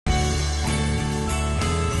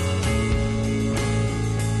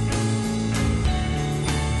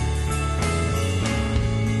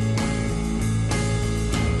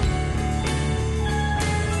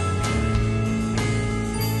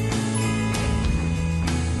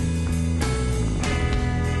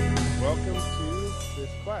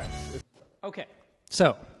Okay,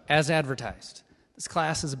 so as advertised, this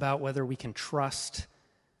class is about whether we can trust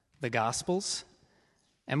the Gospels,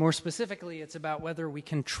 and more specifically, it's about whether we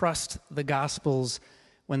can trust the Gospels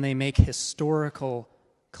when they make historical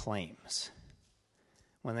claims.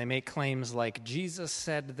 When they make claims like, Jesus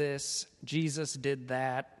said this, Jesus did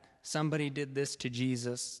that, somebody did this to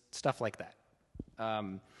Jesus, stuff like that.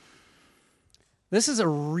 This is a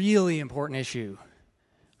really important issue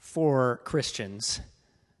for Christians,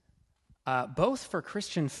 both for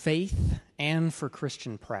Christian faith and for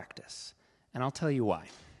Christian practice. And I'll tell you why.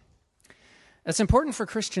 It's important for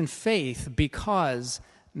Christian faith because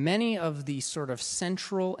many of the sort of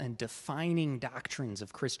central and defining doctrines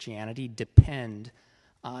of Christianity depend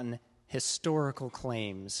on historical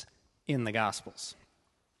claims in the Gospels.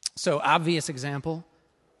 So, obvious example,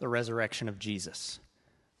 the resurrection of Jesus.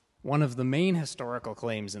 One of the main historical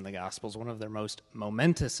claims in the Gospels, one of their most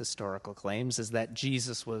momentous historical claims, is that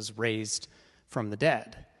Jesus was raised from the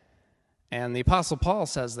dead. And the Apostle Paul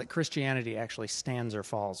says that Christianity actually stands or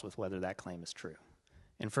falls with whether that claim is true.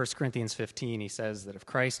 In 1 Corinthians 15, he says that if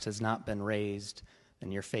Christ has not been raised,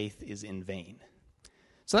 then your faith is in vain.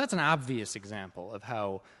 So that's an obvious example of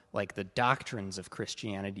how, the doctrines of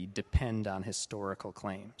Christianity depend on historical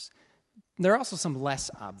claims. There are also some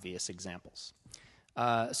less obvious examples.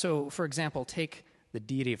 So, for example, take the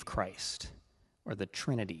deity of Christ, or the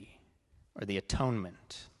Trinity, or the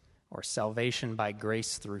atonement, or salvation by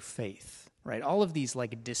grace through faith, right? All of these,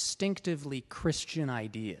 distinctively Christian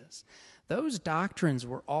ideas. Those doctrines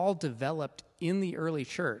were all developed in the early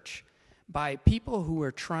church by people who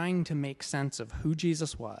were trying to make sense of who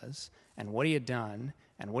Jesus was and what he had done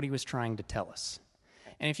and what he was trying to tell us.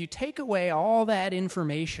 And if you take away all that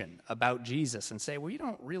information about Jesus and say, well, you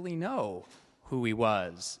don't really know who he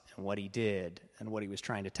was and what he did and what he was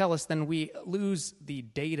trying to tell us, then we lose the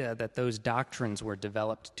data that those doctrines were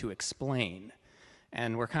developed to explain.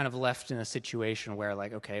 And we're kind of left in a situation where,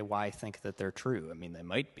 okay, why think that they're true? I mean, they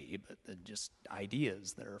might be, but they're just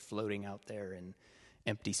ideas that are floating out there in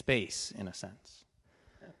empty space, in a sense.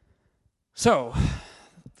 So,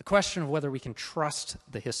 the question of whether we can trust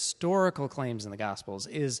the historical claims in the Gospels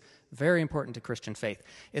is very important to Christian faith.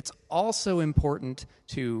 It's also important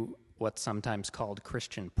to what's sometimes called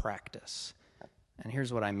Christian practice. And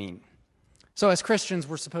here's what I mean. So as Christians,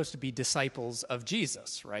 we're supposed to be disciples of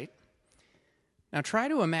Jesus, right? Now try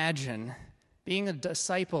to imagine being a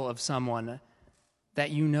disciple of someone that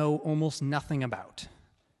you know almost nothing about.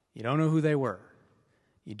 You don't know who they were.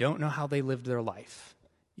 You don't know how they lived their life.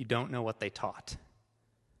 You don't know what they taught.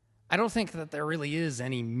 I don't think that there really is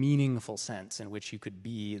any meaningful sense in which you could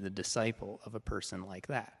be the disciple of a person like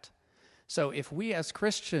that. So if we as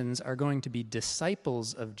Christians are going to be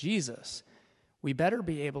disciples of Jesus, we better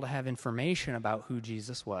be able to have information about who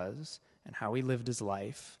Jesus was and how he lived his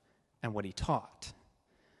life and what he taught.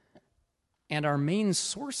 And our main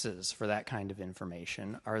sources for that kind of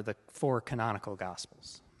information are the 4 canonical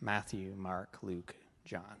Gospels: Matthew, Mark, Luke,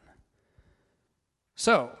 John.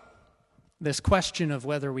 So, this question of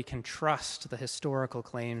whether we can trust the historical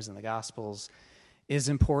claims in the Gospels is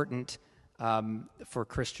important for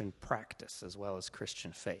Christian practice as well as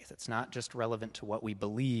Christian faith. It's not just relevant to what we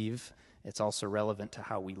believe, it's also relevant to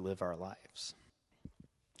how we live our lives.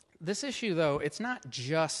 This issue, though, it's not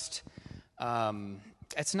just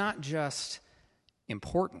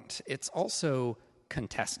important, it's also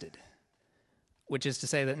contested, which is to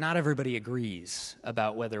say that not everybody agrees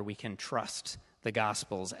about whether we can trust the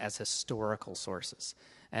Gospels as historical sources.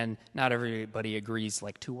 And not everybody agrees,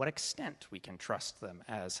 to what extent we can trust them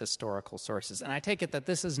as historical sources. And I take it that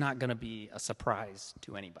this is not going to be a surprise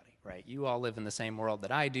to anybody, right? You all live in the same world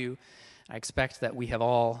that I do. I expect that we have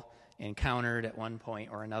all encountered at one point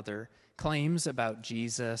or another claims about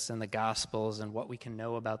Jesus and the Gospels and what we can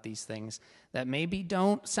know about these things that maybe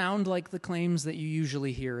don't sound like the claims that you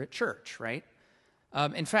usually hear at church, right?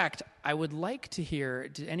 In fact, I would like to hear,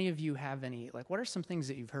 do any of you have any, what are some things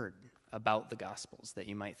that you've heard about the Gospels that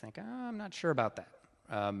you might think, I'm not sure about that,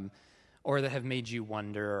 or that have made you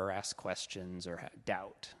wonder or ask questions or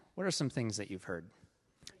doubt? What are some things that you've heard?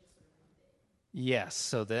 Yes,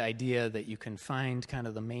 so the idea that you can find kind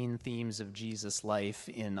of the main themes of Jesus' life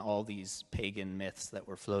in all these pagan myths that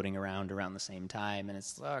were floating around the same time, and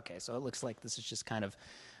it's, okay, so it looks like this is just kind of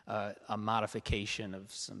a modification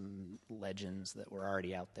of some legends that were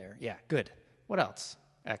already out there. Yeah, good. What else?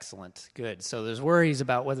 Excellent. Good. So there's worries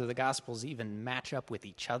about whether the Gospels even match up with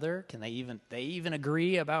each other. Can they even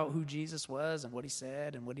agree about who Jesus was and what he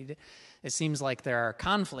said and what he did? It seems like there are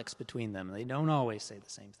conflicts between them. They don't always say the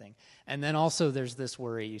same thing. And then also there's this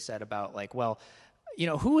worry you said about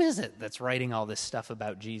Who is it that's writing all this stuff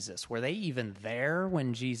about Jesus? Were they even there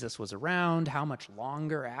when Jesus was around? How much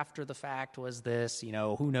longer after the fact was this?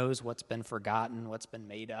 Who knows what's been forgotten, what's been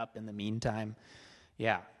made up in the meantime?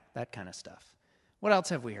 Yeah, that kind of stuff. What else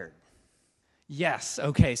have we heard? Yes,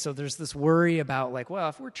 okay, so there's this worry about,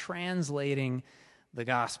 if we're translating the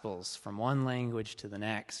Gospels from one language to the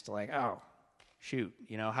next, oh, shoot,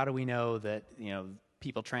 how do we know that,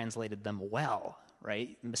 people translated them well,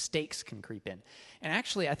 right? Mistakes can creep in. And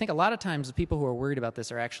actually, I think a lot of times the people who are worried about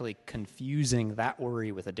this are actually confusing that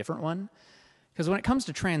worry with a different one. Because when it comes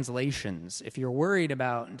to translations, if you're worried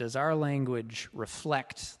about, does our language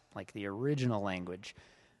reflect the original language,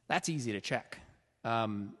 that's easy to check.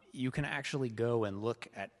 You can actually go and look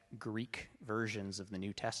at Greek versions of the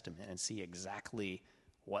New Testament and see exactly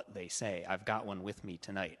what they say. I've got one with me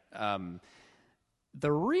tonight.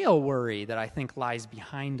 The real worry that I think lies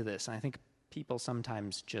behind this, and I think people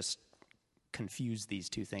sometimes just confuse these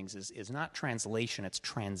two things, is not translation, it's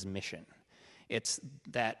transmission. It's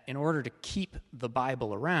that in order to keep the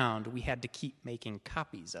Bible around, we had to keep making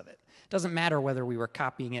copies of it. It doesn't matter whether we were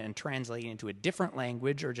copying it and translating it into a different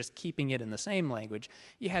language or just keeping it in the same language.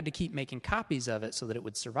 You had to keep making copies of it so that it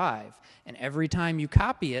would survive. And every time you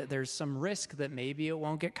copy it, there's some risk that maybe it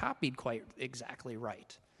won't get copied quite exactly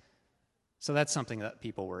right. So that's something that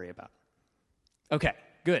people worry about. Okay,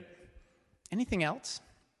 good. Anything else?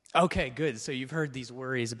 Okay, good. So you've heard these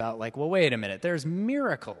worries about wait a minute, there's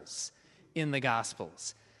miracles in the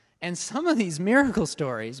Gospels. And some of these miracle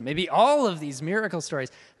stories, maybe all of these miracle stories,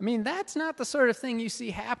 that's not the sort of thing you see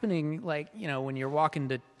happening when you're walking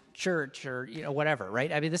to church or, whatever, right?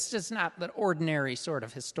 This is just not the ordinary sort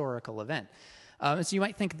of historical event. So you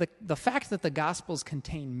might think the fact that the Gospels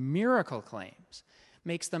contain miracle claims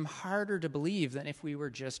makes them harder to believe than if we were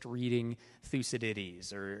just reading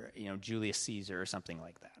Thucydides or, Julius Caesar or something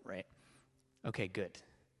like that, right? Okay, good.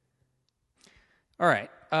 All right.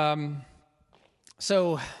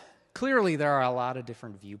 So clearly there are a lot of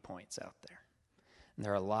different viewpoints out there. And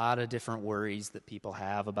there are a lot of different worries that people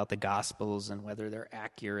have about the Gospels and whether they're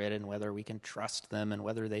accurate and whether we can trust them and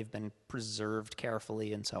whether they've been preserved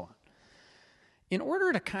carefully and so on. In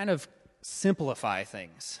order to kind of simplify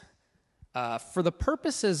things, for the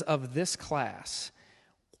purposes of this class,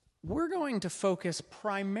 we're going to focus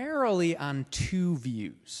primarily on two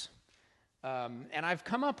views. And I've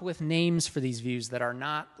come up with names for these views that are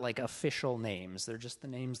not official names. They're just the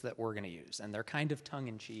names that we're going to use. And they're kind of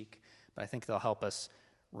tongue-in-cheek, but I think they'll help us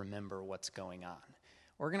remember what's going on.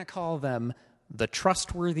 We're going to call them the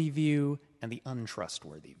trustworthy view and the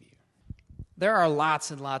untrustworthy view. There are lots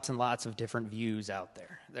and lots and lots of different views out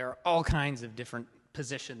there. There are all kinds of different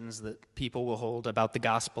positions that people will hold about the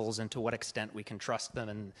Gospels and to what extent we can trust them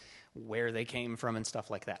and where they came from and stuff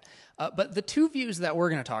like that. But the two views that we're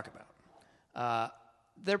going to talk about,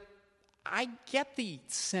 I get the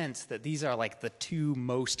sense that these are the two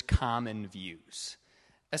most common views,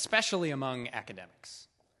 especially among academics.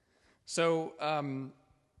 So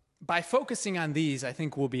by focusing on these, I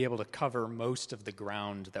think we'll be able to cover most of the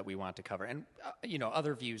ground that we want to cover. And,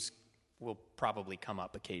 other views will probably come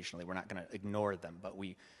up occasionally. We're not going to ignore them, but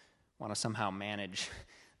we want to somehow manage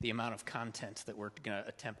the amount of content that we're going to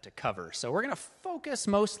attempt to cover. So we're going to focus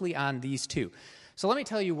mostly on these two. So let me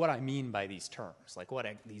tell you what I mean by these terms, what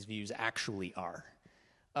these views actually are.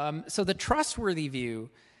 So the trustworthy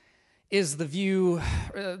view is the view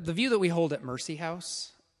that we hold at Mercy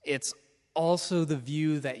House. It's also the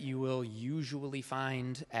view that you will usually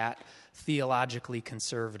find at theologically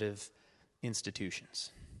conservative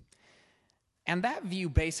institutions. And that view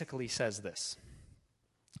basically says this: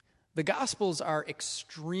 the Gospels are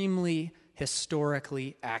extremely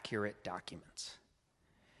historically accurate documents.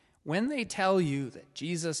 When they tell you that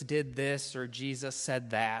Jesus did this or Jesus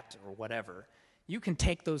said that or whatever, you can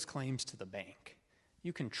take those claims to the bank.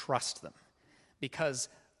 You can trust them because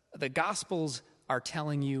the Gospels are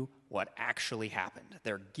telling you what actually happened.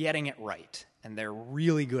 They're getting it right, and they're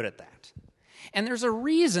really good at that. And there's a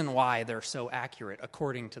reason why they're so accurate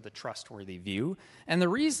according to the trustworthy view. And the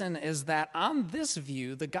reason is that on this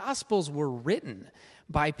view, the Gospels were written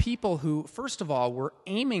by people who, first of all, were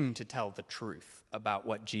aiming to tell the truth about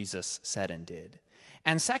what Jesus said and did.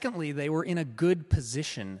 And secondly, they were in a good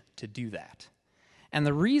position to do that. And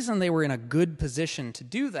the reason they were in a good position to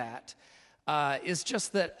do that is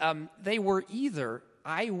just that they were either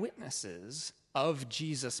eyewitnesses of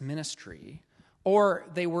Jesus' ministry, or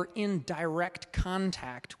they were in direct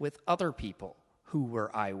contact with other people who were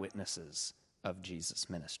eyewitnesses of Jesus'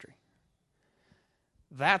 ministry.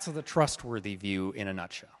 That's the trustworthy view in a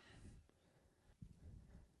nutshell.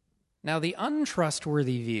 Now, the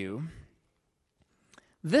untrustworthy view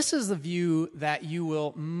This is the view that you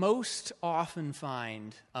will most often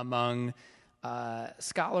find among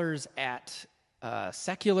scholars at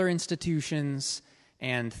secular institutions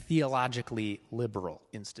and theologically liberal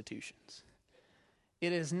institutions.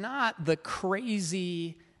 It is not the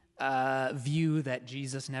crazy view that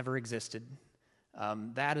Jesus never existed.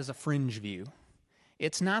 That is a fringe view.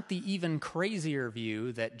 It's not the even crazier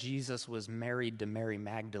view that Jesus was married to Mary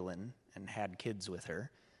Magdalene and had kids with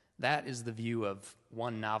her. That is the view of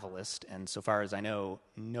one novelist, and so far as I know,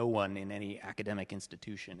 no one in any academic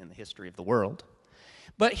institution in the history of the world.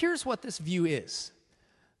 But here's what this view is.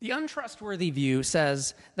 The untrustworthy view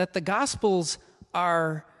says that the Gospels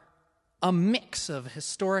are a mix of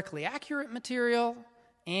historically accurate material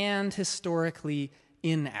and historically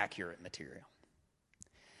inaccurate material.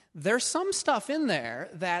 There's some stuff in there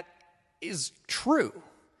that is true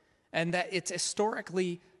and that it's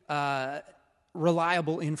historically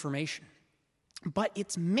reliable information. But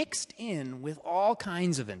it's mixed in with all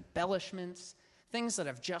kinds of embellishments, things that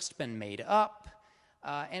have just been made up,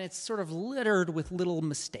 and it's sort of littered with little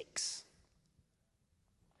mistakes.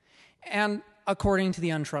 And according to the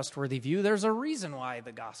untrustworthy view, there's a reason why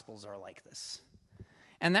the Gospels are like this.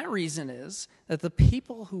 And that reason is that the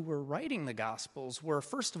people who were writing the Gospels were,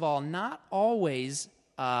 first of all, not always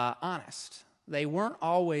honest. They weren't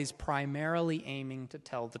always primarily aiming to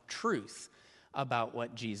tell the truth about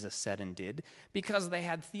what Jesus said and did, because they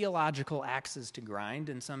had theological axes to grind,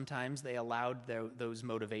 and sometimes they allowed those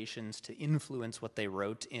motivations to influence what they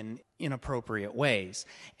wrote in inappropriate ways.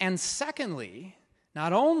 And secondly,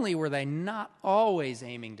 not only were they not always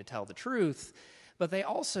aiming to tell the truth, but they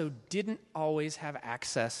also didn't always have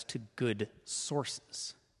access to good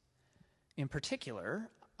sources. In particular,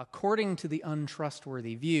 according to the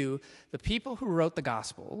untrustworthy view, the people who wrote the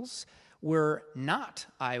Gospels were not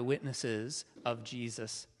eyewitnesses of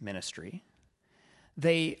Jesus' ministry.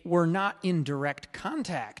 They were not in direct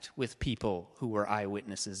contact with people who were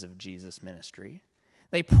eyewitnesses of Jesus' ministry.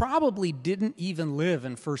 They probably didn't even live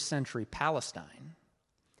in first century Palestine.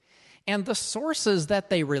 And the sources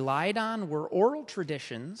that they relied on were oral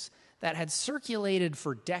traditions that had circulated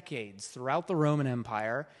for decades throughout the Roman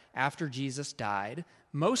Empire after Jesus died,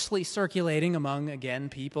 mostly circulating among, again,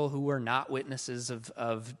 people who were not witnesses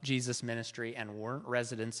of Jesus' ministry and weren't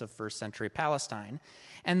residents of first century Palestine.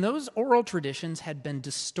 And those oral traditions had been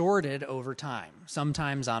distorted over time,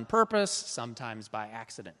 sometimes on purpose, sometimes by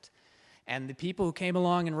accident. And the people who came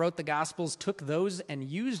along and wrote the Gospels took those and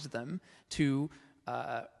used them to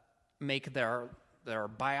make their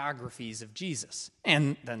biographies of Jesus.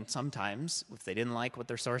 And then sometimes, if they didn't like what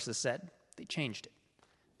their sources said, they changed it.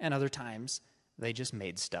 And other times, they just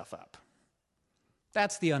made stuff up.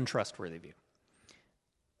 That's the untrustworthy view,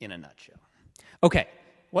 in a nutshell. Okay,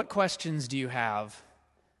 what questions do you have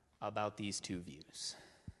about these two views?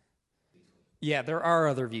 Yeah, there are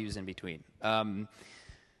other views in between. In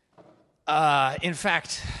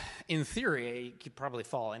fact, in theory, you could probably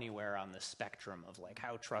fall anywhere on the spectrum of like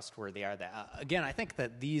how trustworthy are they. Again, I think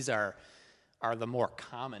that these are the more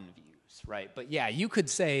common views, right? But yeah, you could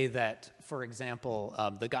say that, for example,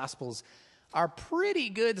 the Gospels are pretty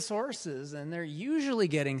good sources, and they're usually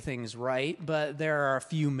getting things right, but there are a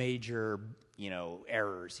few major,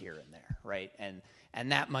 errors here and there, right?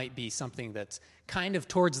 And that might be something that's kind of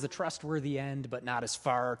towards the trustworthy end, but not as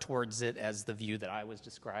far towards it as the view that I was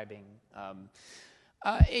describing.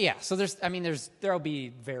 So there'll be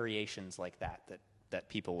variations like that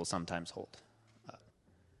people will sometimes hold.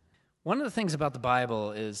 One of the things about the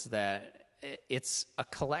Bible is that it's a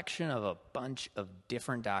collection of a bunch of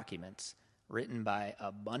different documents written by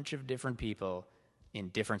a bunch of different people in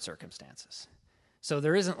different circumstances. So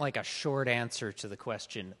there isn't like a short answer to the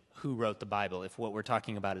question, who wrote the Bible, if what we're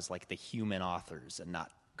talking about is like the human authors and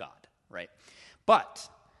not God, right? But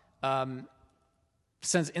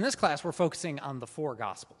since in this class we're focusing on the four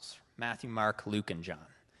Gospels, Matthew, Mark, Luke, and John.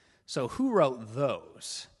 So who wrote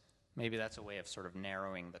those? Maybe that's a way of sort of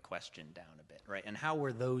narrowing the question down a bit, right? And how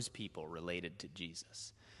were those people related to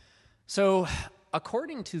Jesus? So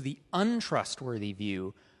according to the untrustworthy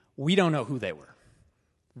view, we don't know who they were.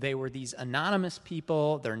 They were these anonymous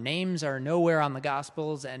people. Their names are nowhere on the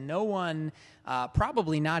Gospels, and no one,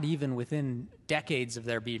 probably not even within decades of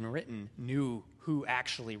their being written, knew who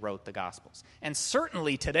actually wrote the Gospels. And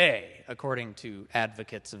certainly today, according to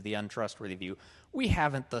advocates of the untrustworthy view, we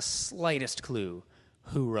haven't the slightest clue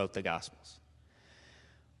who wrote the Gospels.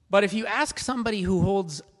 But if you ask somebody who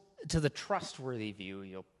holds to the trustworthy view,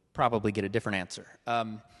 you'll probably get a different answer.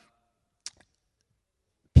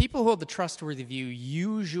 People who hold the trustworthy view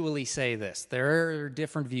usually say this. There are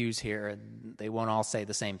different views here, and they won't all say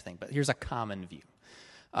the same thing, but here's a common view.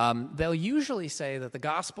 They'll usually say that the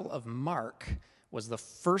Gospel of Mark was the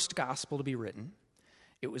first gospel to be written.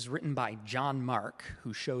 It was written by John Mark,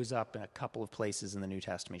 who shows up in a couple of places in the New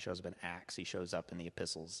Testament. He shows up in Acts. He shows up in the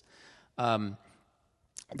epistles.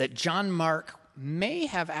 That John Mark may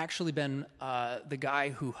have actually been the guy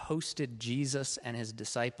who hosted Jesus and his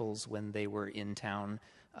disciples when they were in town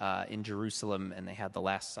in Jerusalem and they had the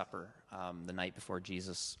Last Supper the night before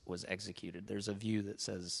Jesus was executed. There's a view that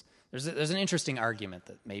says, there's an interesting argument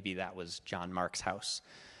that maybe that was John Mark's house.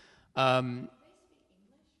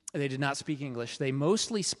 They did not speak English. They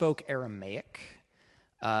mostly spoke Aramaic.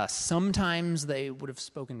 Sometimes they would have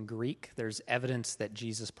spoken Greek. There's evidence that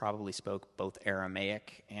Jesus probably spoke both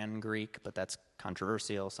Aramaic and Greek, but that's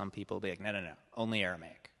controversial. Some people will be like, no, only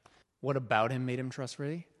Aramaic. What about him made him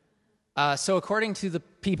trustworthy? So according to the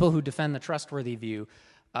people who defend the trustworthy view,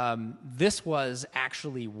 this was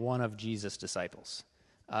actually one of Jesus' disciples.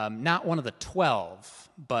 Not one of the 12,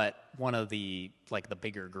 but one of the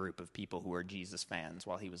bigger group of people who were Jesus fans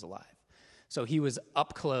while he was alive. So he was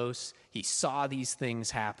up close. He saw these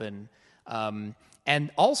things happen.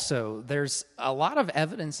 And also, there's a lot of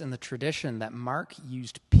evidence in the tradition that Mark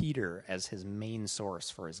used Peter as his main source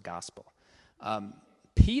for his gospel.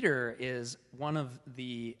 Peter is one of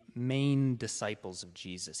the main disciples of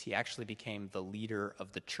Jesus. He actually became the leader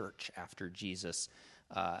of the church after Jesus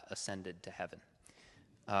ascended to heaven.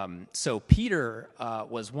 So Peter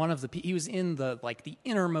was one of he was in the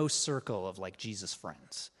innermost circle of Jesus'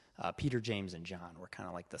 friends. Peter, James, and John were kind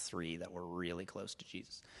of like the three that were really close to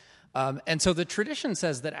Jesus. And so the tradition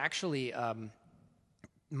says that actually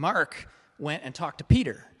Mark went and talked to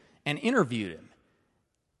Peter and interviewed him.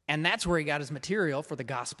 And that's where he got his material for the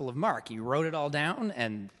Gospel of Mark. He wrote it all down,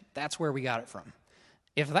 and that's where we got it from.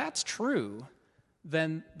 If that's true,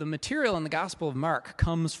 then the material in the Gospel of Mark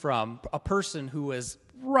comes from a person who was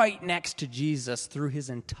right next to Jesus through his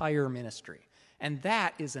entire ministry. And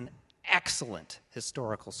that is an excellent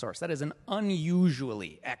historical source. That is an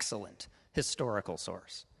unusually excellent historical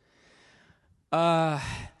source.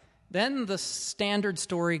 Then the standard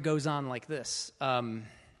story goes on like this.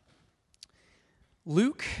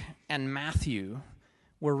 Luke and Matthew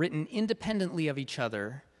were written independently of each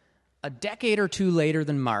other a decade or two later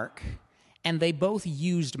than Mark, and they both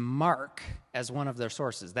used Mark as one of their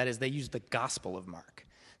sources. That is, they used the Gospel of Mark.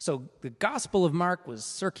 So the Gospel of Mark was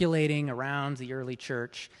circulating around the early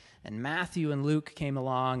church, and Matthew and Luke came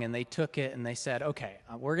along, and they took it, and they said, okay,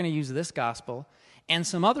 we're going to use this gospel and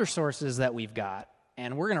some other sources that we've got,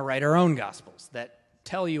 and we're going to write our own gospels that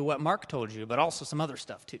tell you what Mark told you, but also some other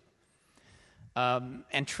stuff too.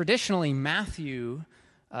 And traditionally, Matthew,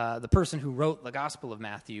 the person who wrote the Gospel of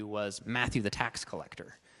Matthew, was Matthew the tax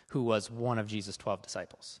collector, who was one of Jesus' 12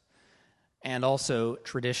 disciples. And also,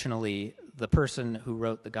 traditionally, the person who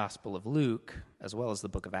wrote the Gospel of Luke, as well as the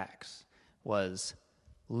book of Acts, was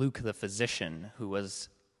Luke the physician, who was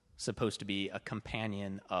supposed to be a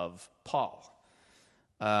companion of Paul.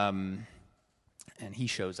 And he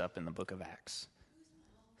shows up in the book of Acts.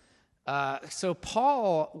 So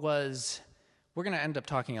Paul was... We're going to end up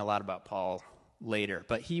talking a lot about Paul later,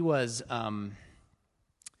 but he was a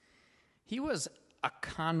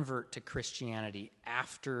convert to Christianity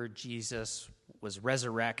after Jesus was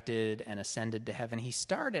resurrected and ascended to heaven. He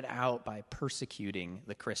started out by persecuting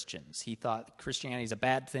the Christians. He thought Christianity is a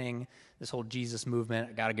bad thing, this whole Jesus movement,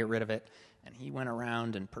 I got to get rid of it. And he went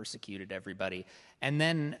around and persecuted everybody. And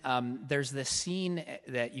then there's this scene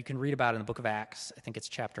that you can read about in the book of Acts. I think it's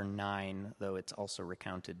chapter 9, though it's also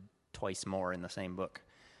recounted twice more in the same book,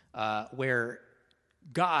 where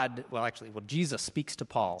Jesus speaks to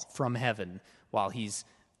Paul from heaven while he's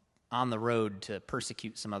on the road to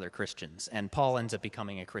persecute some other Christians, and Paul ends up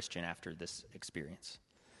becoming a Christian after this experience.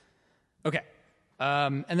 Okay,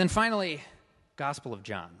 and then finally, Gospel of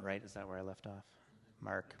John, right? Is that where I left off?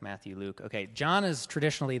 Mark, Matthew, Luke. Okay, John is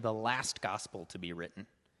traditionally the last gospel to be written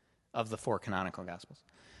of the four canonical Gospels,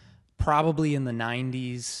 probably in the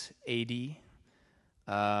 90s AD.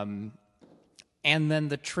 And then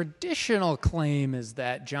the traditional claim is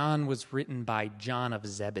that John was written by John of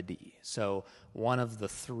Zebedee, so one of the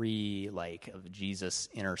three, of Jesus'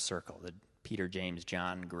 inner circle, the Peter, James,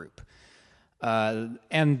 John group.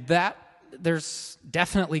 And that, there's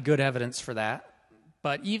definitely good evidence for that,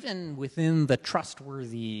 but even within the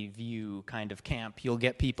trustworthy view kind of camp, you'll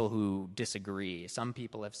get people who disagree. Some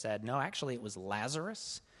people have said, no, actually it was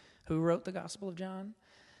Lazarus who wrote the Gospel of John.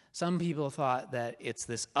 Some people thought that it's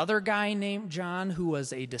this other guy named John who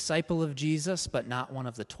was a disciple of Jesus, but not one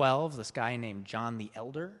of the 12, this guy named John the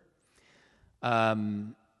Elder.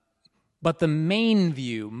 But the main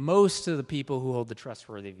view, most of the people who hold the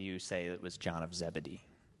trustworthy view say it was John of Zebedee.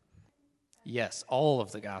 Yes, all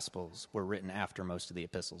of the Gospels were written after most of the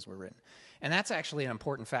epistles were written. And that's actually an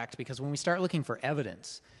important fact because when we start looking for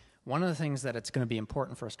evidence, one of the things that it's going to be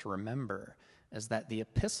important for us to remember is that the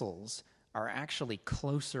epistles are actually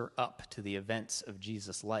closer up to the events of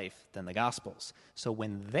Jesus' life than the Gospels. So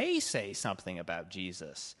when they say something about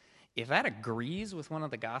Jesus, if that agrees with one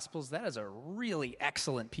of the Gospels, that is a really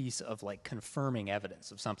excellent piece of confirming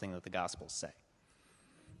evidence of something that the Gospels say.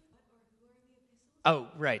 Oh,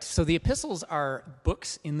 right. So the epistles are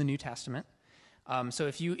books in the New Testament. So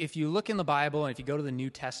if you look in the Bible and if you go to the New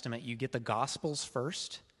Testament, you get the Gospels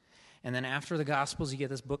first. And then after the Gospels, you get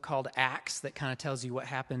this book called Acts that kind of tells you what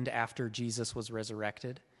happened after Jesus was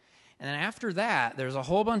resurrected. And then after that, there's a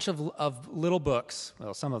whole bunch of little books.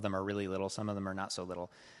 Well, some of them are really little. Some of them are not so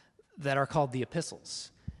little, that are called the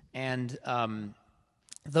epistles. And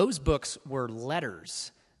those books were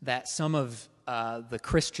letters that some of the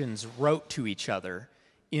Christians wrote to each other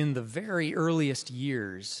in the very earliest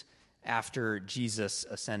years after Jesus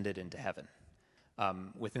ascended into heaven,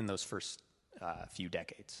 within those first few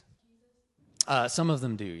decades. Some of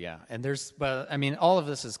them do, yeah. And all of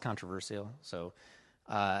this is controversial. So,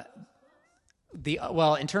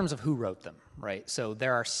 in terms of who wrote them, right? So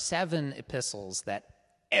there are 7 epistles that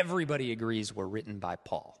everybody agrees were written by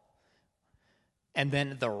Paul. And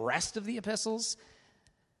then the rest of the epistles,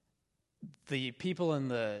 the people in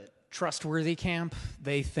the trustworthy camp,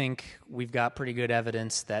 they think we've got pretty good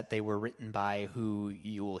evidence that they were written by who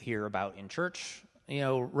you will hear about in church,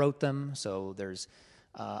 wrote them. So there's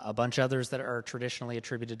a bunch of others that are traditionally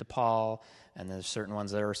attributed to Paul, and there's certain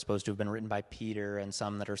ones that are supposed to have been written by Peter, and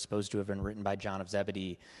some that are supposed to have been written by John of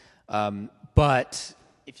Zebedee. But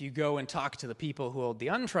if you go and talk to the people who hold the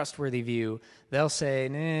untrustworthy view, they'll say,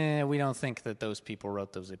 nah, we don't think that those people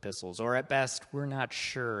wrote those epistles. Or at best, we're not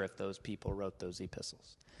sure if those people wrote those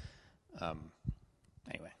epistles.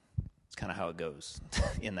 Anyway, it's kind of how it goes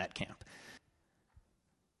in that camp.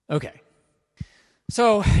 Okay,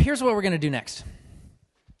 so here's what we're going to do next.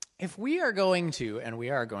 If we are going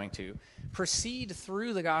to proceed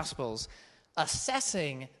through the Gospels,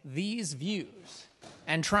 assessing these views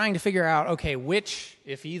and trying to figure out, okay, which,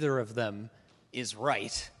 if either of them, is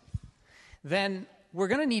right, then we're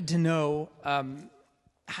going to need to know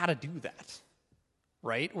how to do that,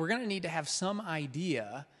 right? We're going to need to have some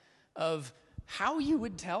idea of how you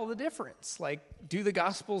would tell the difference. Do the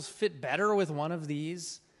Gospels fit better with one of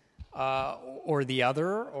these or the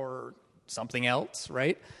other or something else,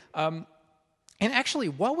 right? And actually,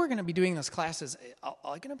 what we're going to be doing in this class is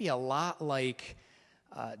going to be a lot like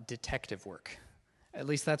detective work. At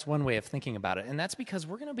least that's one way of thinking about it. And that's because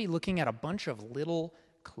we're going to be looking at a bunch of little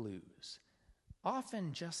clues,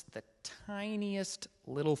 often just the tiniest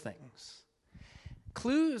little things.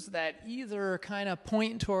 Clues that either kind of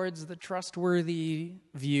point towards the trustworthy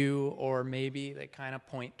view or maybe they kind of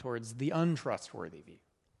point towards the untrustworthy view.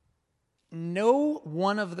 No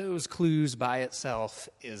one of those clues by itself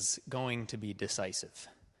is going to be decisive.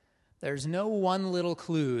 There's no one little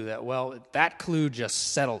clue that clue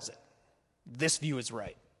just settles it. This view is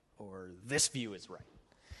right, or this view is right.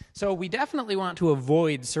 So we definitely want to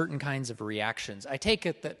avoid certain kinds of reactions. I take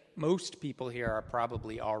it that most people here are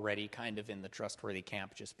probably already kind of in the trustworthy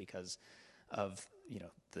camp just because of,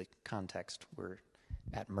 the context. We're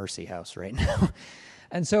at Mercy House right now.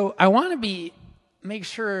 And so I want to make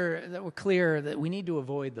sure that we're clear that we need to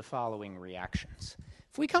avoid the following reactions.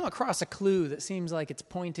 If we come across a clue that seems like it's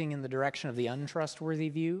pointing in the direction of the untrustworthy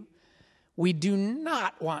view, we do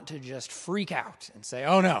not want to just freak out and say,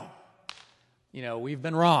 oh no, we've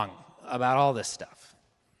been wrong about all this stuff.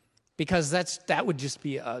 Because that would just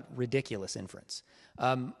be a ridiculous inference.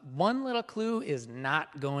 One little clue is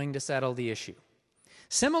not going to settle the issue.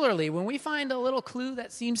 Similarly, when we find a little clue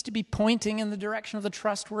that seems to be pointing in the direction of the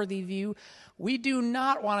trustworthy view, we do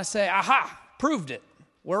not want to say, aha, proved it,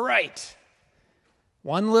 we're right.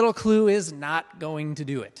 One little clue is not going to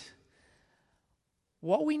do it.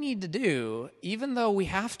 What we need to do, even though we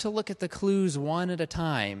have to look at the clues one at a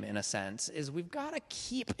time, in a sense, is we've got to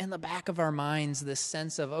keep in the back of our minds this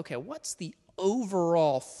sense of, okay, what's the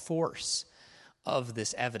overall force of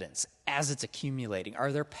this evidence as it's accumulating?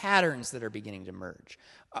 Are there patterns that are beginning to emerge?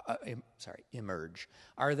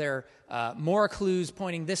 Are there more clues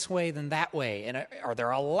pointing this way than that way? And are there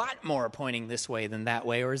a lot more pointing this way than that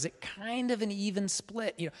way? Or is it kind of an even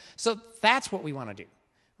split? So that's what we want to do,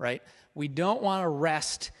 right? We don't want to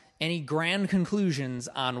rest any grand conclusions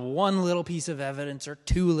on one little piece of evidence or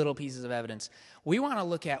two little pieces of evidence. We want to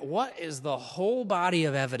look at what is the whole body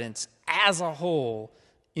of evidence as a whole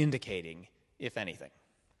indicating, if anything.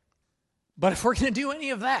 But if we're going to do any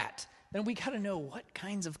of that, then we got to know what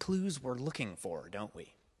kinds of clues we're looking for, don't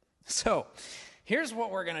we? So here's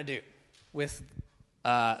what we're going to do with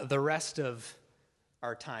the rest of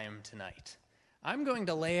our time tonight. I'm going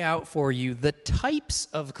to lay out for you the types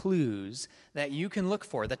of clues that you can look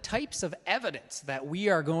for, the types of evidence that we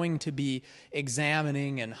are going to be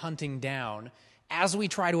examining and hunting down as we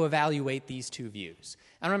try to evaluate these two views.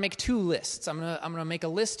 I'm going to make two lists. I'm going to make a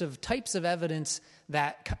list of types of evidence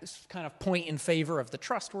that kind of point in favor of the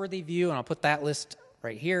trustworthy view, and I'll put that list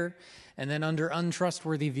right here. And then under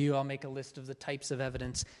untrustworthy view, I'll make a list of the types of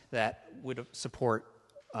evidence that would support,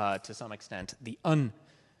 to some extent, the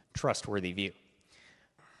untrustworthy view.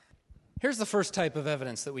 Here's the first type of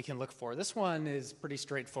evidence that we can look for. This one is pretty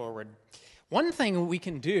straightforward. One thing we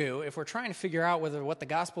can do if we're trying to figure out whether what the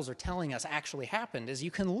Gospels are telling us actually happened is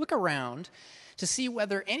you can look around to see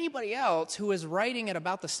whether anybody else who is writing at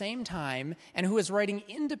about the same time and who is writing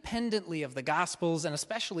independently of the Gospels and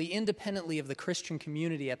especially independently of the Christian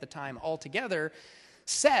community at the time altogether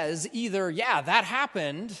says either, yeah, that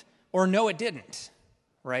happened, or no, it didn't,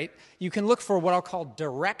 right? You can look for what I'll call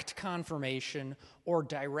direct confirmation or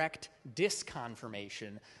direct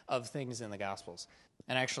disconfirmation of things in the Gospels.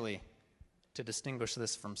 And actually, to distinguish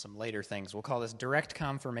this from some later things, we'll call this direct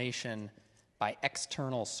confirmation by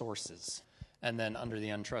external sources. And then under the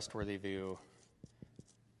untrustworthy view,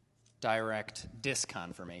 direct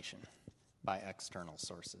disconfirmation by external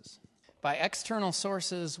sources. By external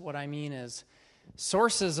sources, what I mean is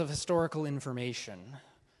sources of historical information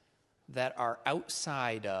that are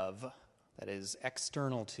outside of, that is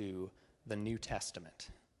external to, the New Testament.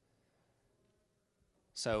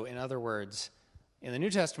 So, in other words, in the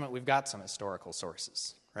New Testament, we've got some historical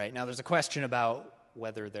sources, right? Now, there's a question about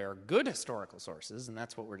whether they're good historical sources, and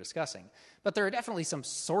that's what we're discussing. But there are definitely some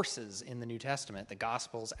sources in the New Testament, the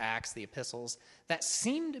Gospels, Acts, the Epistles, that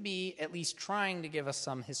seem to be at least trying to give us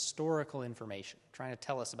some historical information, trying to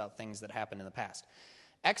tell us about things that happened in the past.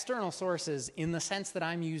 External sources, in the sense that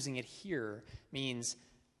I'm using it here, means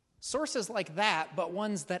sources like that, but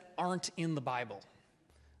ones that aren't in the Bible.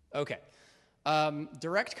 Okay.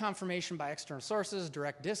 Direct confirmation by external sources,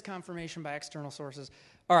 direct disconfirmation by external sources.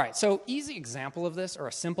 All right, so easy example of this, or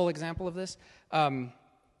a simple example of this.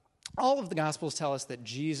 All of the Gospels tell us that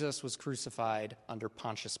Jesus was crucified under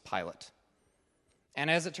Pontius Pilate.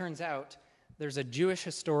 And as it turns out, there's a Jewish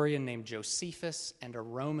historian named Josephus and a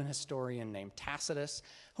Roman historian named Tacitus,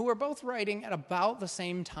 who are both writing at about the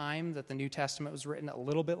same time that the New Testament was written, a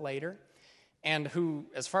little bit later, and who,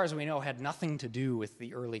 as far as we know, had nothing to do with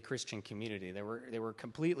the early Christian community. They were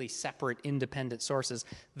completely separate, independent sources.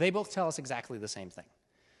 They both tell us exactly the same thing.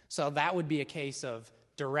 So that would be a case of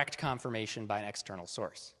direct confirmation by an external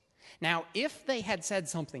source. Now, if they had said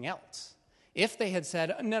something else, if they had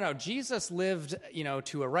said, no, Jesus lived,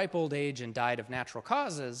 to a ripe old age and died of natural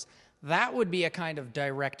causes, that would be a kind of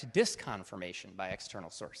direct disconfirmation by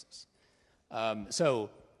external sources. So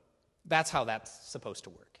that's how that's supposed to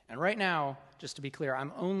work. And right now, just to be clear,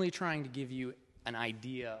 I'm only trying to give you an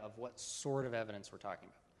idea of what sort of evidence we're talking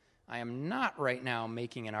about. I am not right now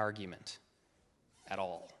making an argument at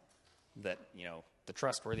all that, the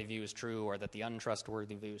trustworthy view is true or that the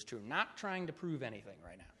untrustworthy view is true. I'm not trying to prove anything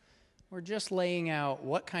right now. We're just laying out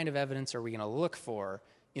what kind of evidence are we going to look for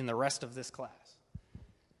in the rest of this class.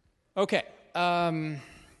 Okay.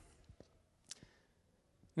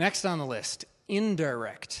 Next on the list,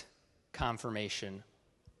 indirect confirmation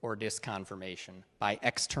or disconfirmation by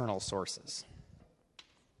external sources.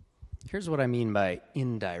 Here's what I mean by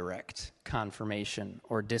indirect confirmation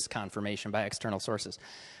or disconfirmation by external sources.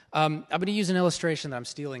 I'm going to use an illustration that I'm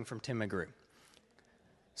stealing from Tim McGrew.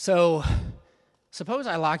 So, suppose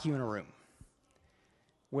I lock you in a room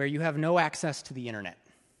where you have no access to the internet,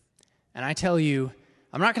 and I tell you,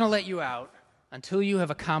 I'm not going to let you out until you have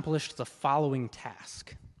accomplished the following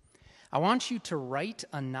task. I want you to write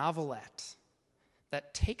a novelette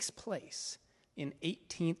that takes place in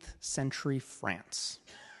 18th century France.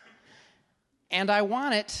 And I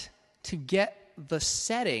want it to get the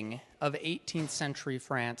setting of 18th century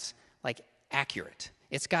France, accurate.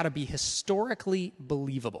 It's got to be historically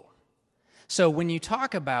believable. So when you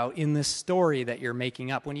talk about, in this story that you're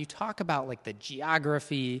making up, when you talk about the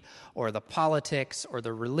geography or the politics or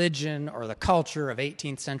the religion or the culture of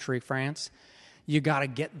 18th century France, you got to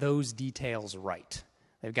get those details right.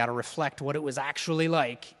 They've got to reflect what it was actually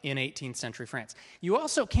like in 18th century France. You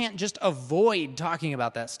also can't just avoid talking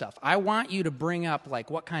about that stuff. I want you to bring up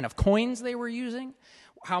what kind of coins they were using,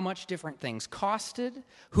 how much different things costed,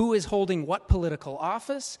 who is holding what political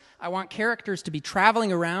office. I want characters to be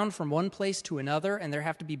traveling around from one place to another, and there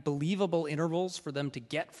have to be believable intervals for them to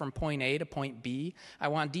get from point A to point B. I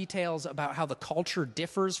want details about how the culture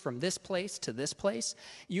differs from this place to this place.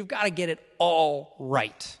 You've got to get it all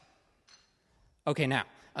right. Okay, now,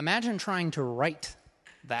 imagine trying to write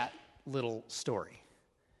that little story.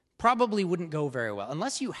 Probably wouldn't go very well,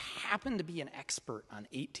 unless you happen to be an expert on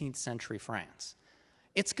 18th century France.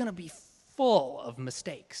 It's going to be full of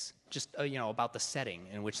mistakes, just, about the setting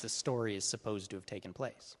in which the story is supposed to have taken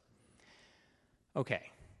place. Okay,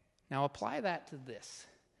 now apply that to this.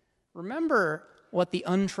 Remember what the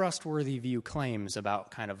untrustworthy view claims about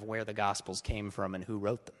kind of where the Gospels came from and who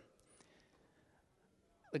wrote them.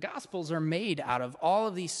 The Gospels are made out of all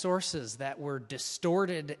of these sources that were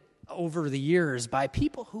distorted over the years by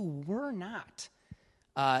people who were not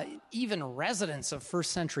even residents of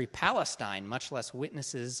first century Palestine, much less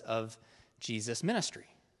witnesses of Jesus' ministry.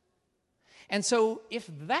 And so if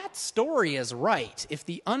that story is right, if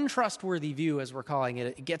the untrustworthy view, as we're calling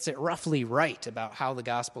it, gets it roughly right about how the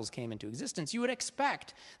Gospels came into existence, you would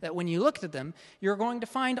expect that when you looked at them, you're going to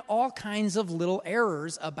find all kinds of little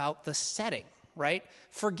errors about the setting, right?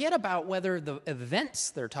 Forget about whether the events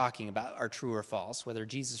they're talking about are true or false, whether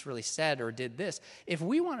Jesus really said or did this. If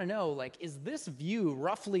we want to know, is this view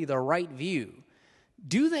roughly the right view?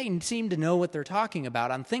 Do they seem to know what they're talking about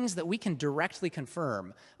on things that we can directly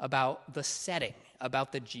confirm about the setting,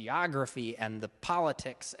 about the geography and the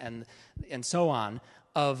politics and so on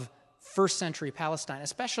of first century Palestine,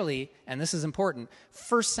 especially, and this is important,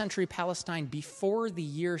 first century Palestine before the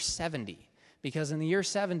year 70? Because in the year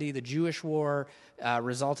 70, the Jewish war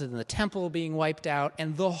resulted in the temple being wiped out,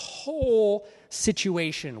 and the whole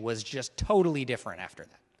situation was just totally different after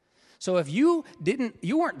that. So if you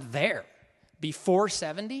weren't there before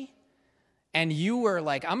 70, and you were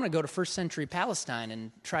like, I'm going to go to first century Palestine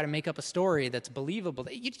and try to make up a story that's believable,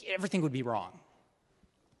 everything would be wrong.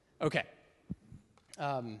 Okay.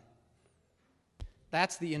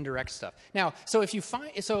 That's the indirect stuff. Now, so if you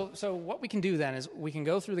find, so what we can do then is we can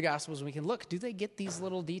go through the Gospels and we can look, do they get these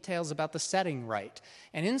little details about the setting right?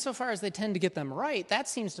 And insofar as they tend to get them right, that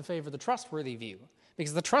seems to favor the trustworthy view.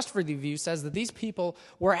 Because the trustworthy view says that these people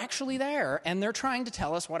were actually there and they're trying to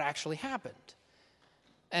tell us what actually happened.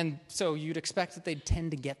 And so you'd expect that they'd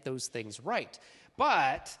tend to get those things right.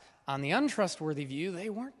 But on the untrustworthy view, they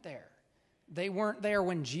weren't there. They weren't there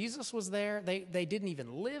when Jesus was there. They didn't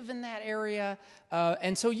even live in that area.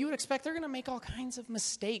 And so you would expect they're going to make all kinds of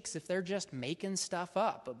mistakes if they're just making stuff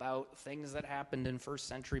up about things that happened in first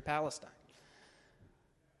century Palestine.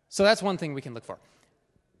 So that's one thing we can look for.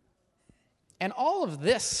 And all of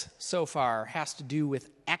this so far has to do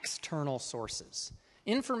with external sources,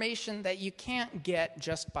 information that you can't get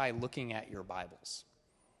just by looking at your Bibles.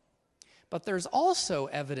 But there's also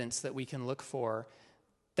evidence that we can look for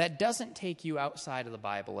that doesn't take you outside of the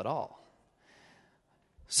Bible at all.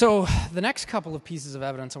 So the next couple of pieces of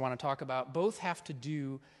evidence I want to talk about both have to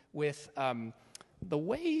do with the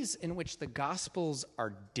ways in which the Gospels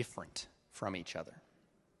are different from each other.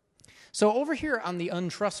 So over here on the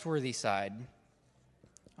untrustworthy side,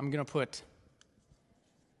 I'm going to put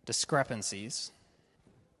discrepancies.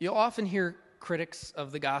 You'll often hear critics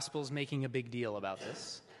of the Gospels making a big deal about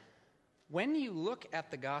this. When you look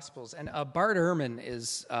at the Gospels, and Bart Ehrman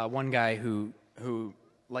is one guy who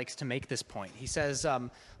likes to make this point. He says,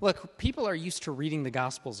 look, people are used to reading the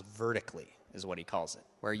Gospels vertically, is what he calls it,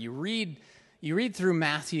 where you read through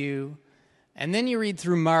Matthew, and then you read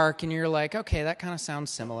through Mark, and you're like, okay, that kind of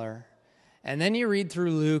sounds similar. And then you read through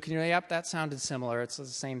Luke, and you're like, yep, that sounded similar. It's the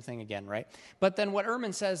same thing again, right? But then what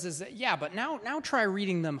Ehrman says is that, yeah, but now try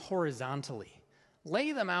reading them horizontally.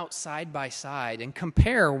 Lay them out side by side and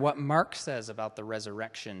compare what Mark says about the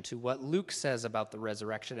resurrection to what Luke says about the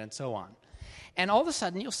resurrection and so on. And all of a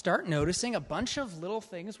sudden, you'll start noticing a bunch of little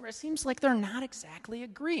things where it seems like they're not exactly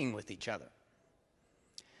agreeing with each other.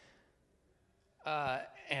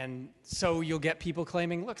 And so you'll get people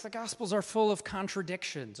claiming, look, the Gospels are full of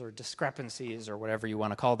contradictions or discrepancies or whatever you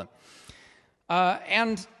want to call them.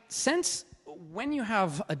 And since when you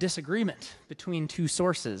have a disagreement between two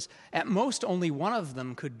sources, at most only one of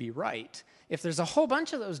them could be right. If there's a whole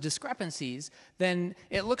bunch of those discrepancies, then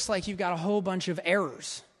it looks like you've got a whole bunch of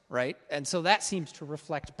errors, right? And so that seems to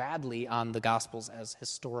reflect badly on the Gospels as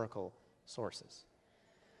historical sources.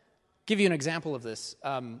 Give you an example of this,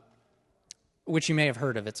 which you may have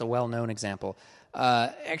heard of. It's a well-known example.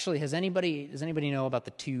 Actually, does anybody know about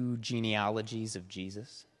the two genealogies of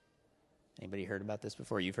Jesus? Anybody heard about this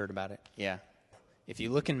before? You've heard about it? Yeah. If you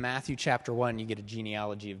look in Matthew chapter 1, you get a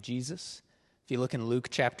genealogy of Jesus. If you look in Luke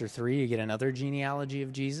chapter 3, you get another genealogy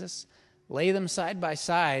of Jesus. Lay them side by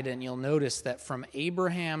side, and you'll notice that from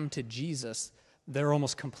Abraham to Jesus, they're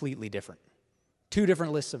almost completely different. Two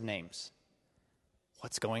different lists of names.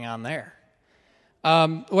 What's going on there?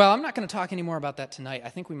 Well, I'm not going to talk any more about that tonight. I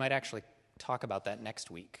think we might actually talk about that next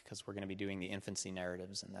week because we're going to be doing the infancy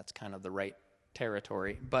narratives, and that's kind of the right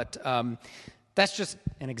territory. But that's just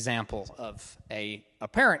an example of a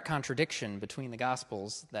apparent contradiction between the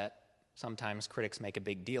Gospels that sometimes critics make a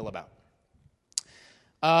big deal about.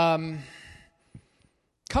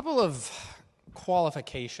 Couple of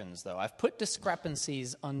qualifications, though. I've put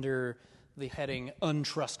discrepancies under the heading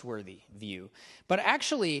untrustworthy view. But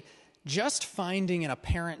actually, just finding an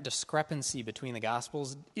apparent discrepancy between the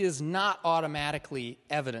Gospels is not automatically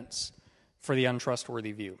evidence for the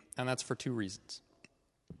untrustworthy view, and that's for two reasons.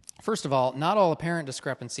 First of all, not all apparent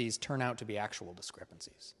discrepancies turn out to be actual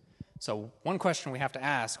discrepancies. So one question we have to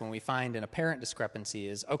ask when we find an apparent discrepancy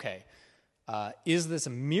is, okay, is this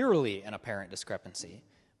merely an apparent discrepancy,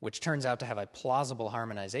 which turns out to have a plausible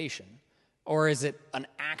harmonization, or is it an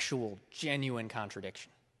actual, genuine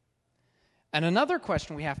contradiction? And another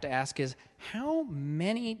question we have to ask is, how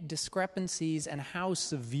many discrepancies and how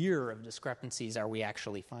severe of discrepancies are we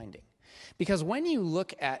actually finding? Because when you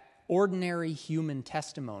look at ordinary human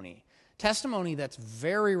testimony that's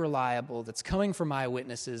very reliable, that's coming from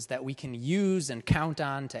eyewitnesses, that we can use and count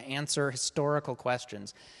on to answer historical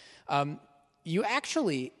questions, you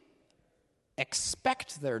actually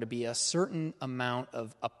expect there to be a certain amount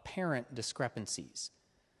of apparent discrepancies.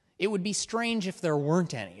 It would be strange if there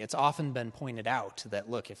weren't any. It's often been pointed out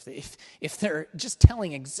that, look, if they're just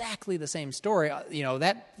telling exactly the same story,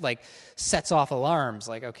 that like sets off alarms.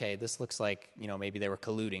 Like, okay, this looks like maybe they were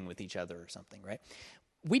colluding with each other or something, right?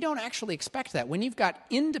 We don't actually expect that. When you've got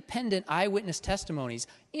independent eyewitness testimonies,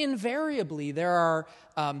 invariably there are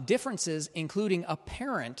differences, including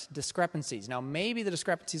apparent discrepancies. Now, maybe the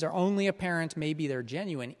discrepancies are only apparent, maybe they're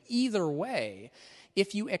genuine. Either way,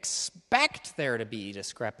 if you expect there to be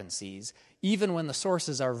discrepancies, even when the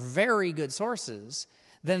sources are very good sources,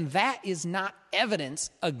 then that is not evidence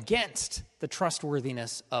against the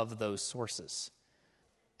trustworthiness of those sources.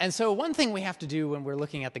 And so one thing we have to do when we're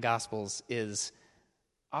looking at the Gospels is,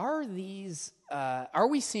 are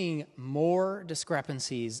we seeing more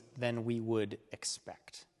discrepancies than we would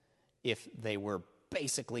expect if they were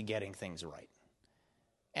basically getting things right?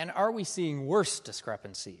 And are we seeing worse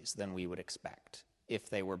discrepancies than we would expect if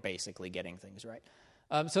they were basically getting things right?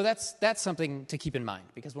 So that's something to keep in mind,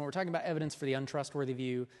 because when we're talking about evidence for the untrustworthy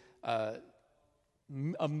view, the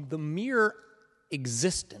mere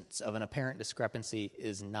existence of an apparent discrepancy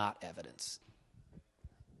is not evidence.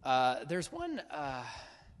 There's one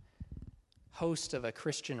host of a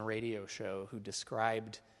Christian radio show who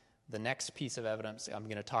described the next piece of evidence I'm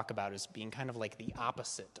going to talk about as being kind of like the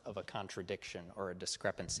opposite of a contradiction or a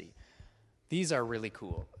discrepancy. These are really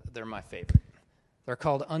cool. They're my favorite. They're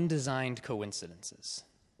called undesigned coincidences.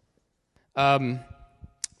 So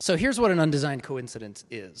here's what an undesigned coincidence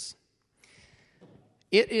is.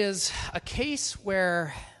 It is a case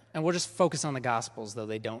where, and we'll just focus on the Gospels, though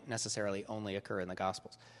they don't necessarily only occur in the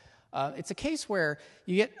Gospels. It's a case where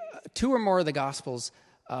you get two or more of the Gospels,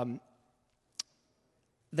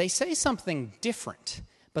 they say something different,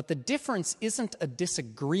 but the difference isn't a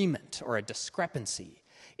disagreement or a discrepancy.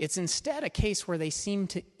 It's instead a case where they seem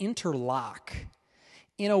to interlock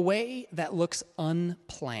in a way that looks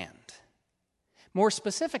unplanned. More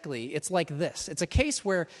specifically, it's like this. It's a case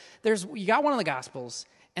where you got one of the Gospels,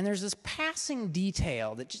 and there's this passing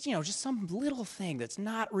detail that just some little thing that's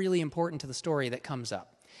not really important to the story that comes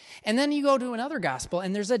up. And then you go to another gospel,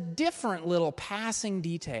 and there's a different little passing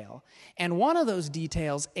detail, and one of those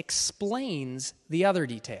details explains the other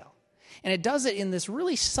detail. And it does it in this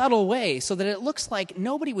really subtle way so that it looks like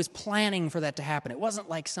nobody was planning for that to happen. It wasn't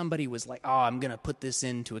like somebody was like, I'm going to put this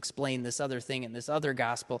in to explain this other thing in this other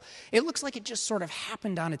gospel. It looks like it just sort of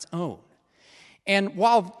happened on its own. And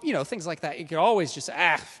while, things like that, you could always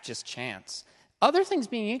just chance. Other things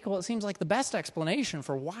being equal, it seems like the best explanation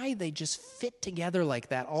for why they just fit together like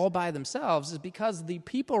that all by themselves is because the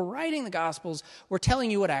people writing the Gospels were telling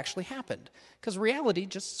you what actually happened. Because reality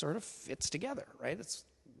just sort of fits together, right? It's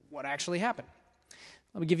what actually happened.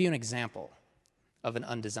 Let me give you an example of an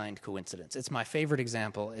undesigned coincidence. It's my favorite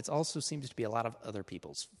example. It also seems to be a lot of other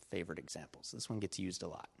people's favorite examples. This one gets used a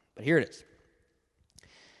lot. But here it is.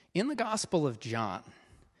 In the Gospel of John,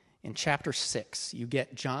 in chapter 6, you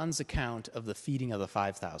get John's account of the feeding of the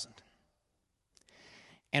 5,000.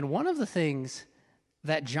 And one of the things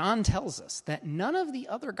that John tells us that none of the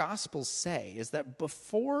other Gospels say is that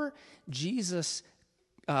before Jesus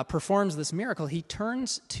performs this miracle, he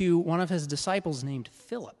turns to one of his disciples named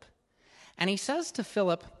Philip. And he says to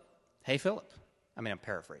Philip, hey, Philip, I'm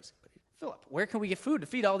paraphrasing, but Philip, where can we get food to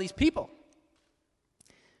feed all these people?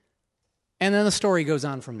 And then the story goes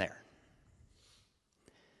on from there.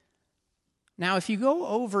 Now, if you go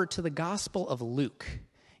over to the Gospel of Luke,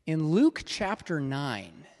 in Luke chapter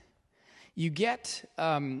 9, you get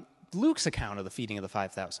Luke's account of the feeding of the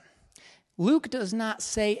 5,000. Luke does not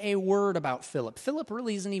say a word about Philip. Philip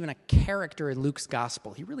really isn't even a character in Luke's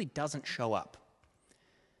gospel. He really doesn't show up.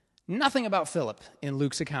 Nothing about Philip in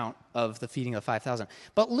Luke's account of the feeding of the 5,000.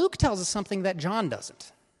 But Luke tells us something that John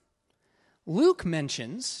doesn't. Luke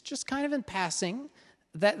mentions, just kind of in passing,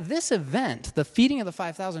 that this event, the feeding of the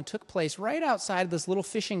 5,000, took place right outside this little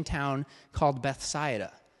fishing town called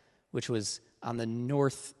Bethsaida, which was on the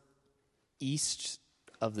northeast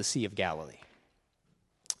of the Sea of Galilee.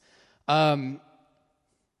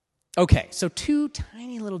 Okay, so two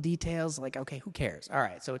tiny little details, like, okay, who cares? All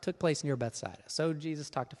right, so it took place near Bethsaida. So Jesus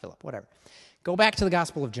talked to Philip, whatever. Go back to the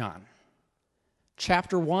Gospel of John.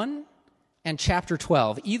 Chapter 1 and chapter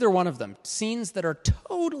 12, either one of them, scenes that are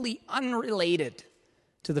totally unrelated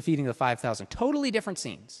to the feeding of the 5,000, totally different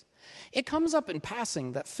scenes. It comes up in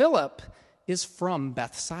passing that Philip is from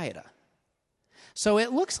Bethsaida. So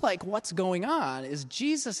it looks like what's going on is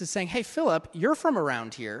Jesus is saying, hey, Philip, you're from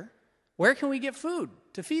around here. Where can we get food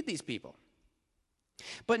to feed these people?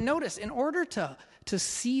 But notice, in order to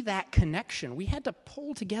see that connection, we had to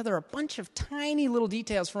pull together a bunch of tiny little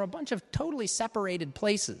details from a bunch of totally separated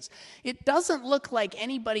places. It doesn't look like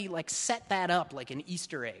anybody set that up like an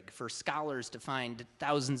Easter egg for scholars to find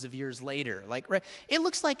thousands of years later. It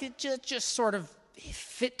looks like it just sort of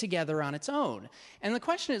fit together on its own. And the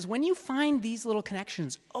question is, when you find these little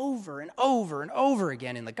connections over and over and over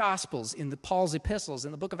again in the Gospels, in Paul's epistles,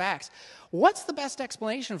 in the book of Acts, what's the best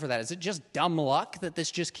explanation for that? Is it just dumb luck that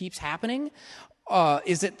this just keeps happening?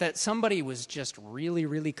 Is it that somebody was just really,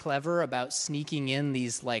 really clever about sneaking in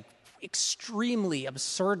these extremely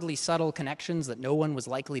absurdly subtle connections that no one was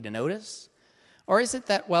likely to notice? Or is it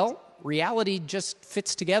that, reality just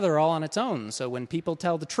fits together all on its own. So when people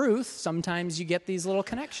tell the truth, sometimes you get these little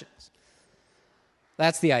connections.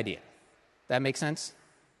 That's the idea. That makes sense?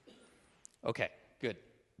 Okay, good.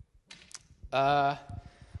 I've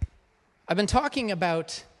been talking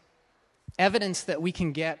about evidence that we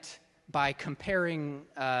can get by comparing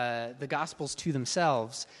the Gospels to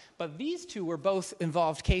themselves, but these two were both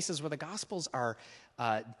involved cases where the Gospels are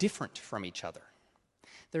different from each other.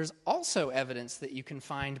 There's also evidence that you can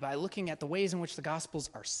find by looking at the ways in which the Gospels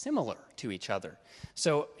are similar to each other.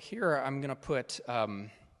 So here I'm going to put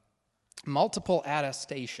multiple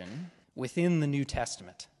attestation within the New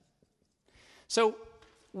Testament. So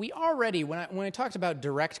we already, when I talked about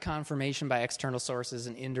direct confirmation by external sources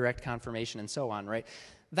and indirect confirmation and so on, right,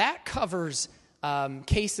 that covers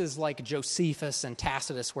cases like Josephus and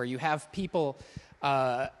Tacitus, where you have people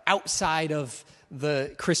outside of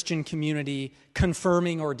the Christian community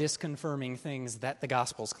confirming or disconfirming things that the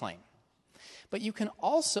Gospels claim. But you can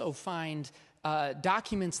also find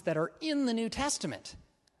documents that are in the New Testament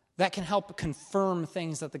that can help confirm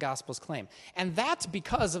things that the Gospels claim. And that's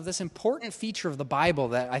because of this important feature of the Bible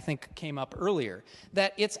that I think came up earlier,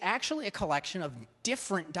 that it's actually a collection of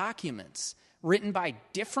different documents written by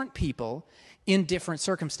different people in different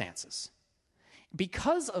circumstances.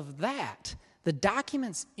 Because of that, the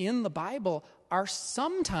documents in the Bible are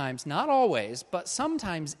sometimes, not always, but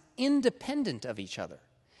sometimes independent of each other.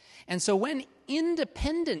 And so when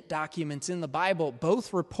independent documents in the Bible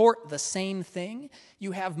both report the same thing,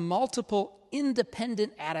 you have multiple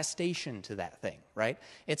independent attestation to that thing, right?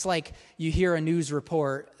 It's like you hear a news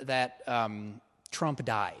report that Trump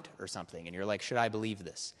died or something, and you're like, should I believe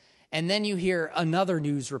this? And then you hear another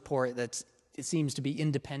news report it seems to be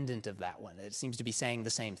independent of that one. It seems to be saying the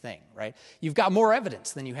same thing, right? You've got more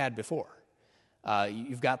evidence than you had before.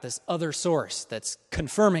 You've got this other source that's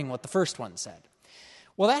confirming what the first one said.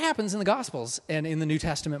 Well, that happens in the Gospels and in the New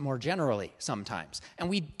Testament more generally sometimes. And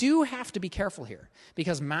we do have to be careful here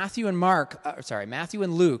because Matthew and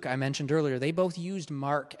Luke, I mentioned earlier, they both used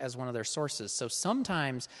Mark as one of their sources. So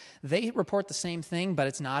sometimes they report the same thing, but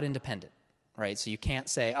it's not independent, right? So you can't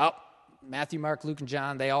say, Matthew, Mark, Luke, and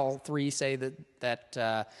John, they all three say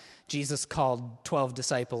that Jesus called 12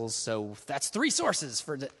 disciples, so that's three sources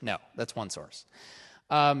for no, that's one source.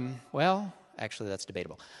 Actually, that's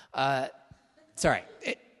debatable. Sorry,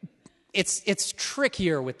 it's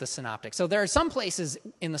trickier with the synoptics. So there are some places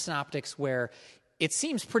in the synoptics where it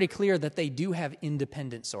seems pretty clear that they do have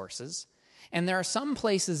independent sources, and there are some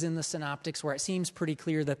places in the synoptics where it seems pretty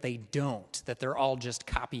clear that they don't, that they're all just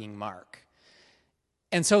copying Mark.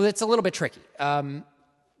 And so it's a little bit tricky.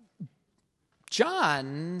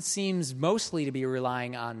 John seems mostly to be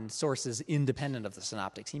relying on sources independent of the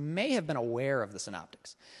synoptics. He may have been aware of the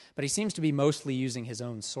synoptics, but he seems to be mostly using his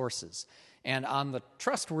own sources. And on the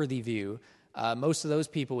trustworthy view, most of those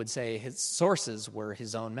people would say his sources were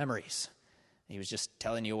his own memories. He was just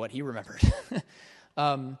telling you what he remembered.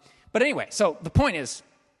 But anyway, so the point is,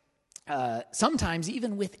 Sometimes,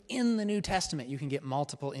 even within the New Testament, you can get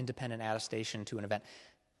multiple independent attestation to an event.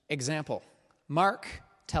 Example, Mark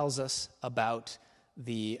tells us about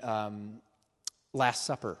the Last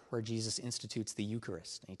Supper, where Jesus institutes the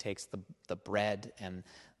Eucharist. And he takes the bread and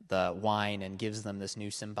the wine and gives them this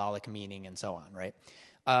new symbolic meaning and so on, right?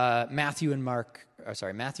 Matthew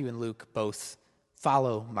and Luke both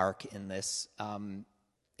follow Mark in this.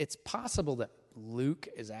 It's possible that Luke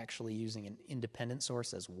is actually using an independent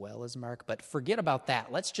source as well as Mark, but forget about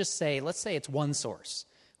that. Let's say it's one source.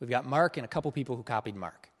 We've got Mark and a couple people who copied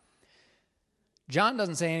Mark. John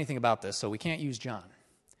doesn't say anything about this, so we can't use John.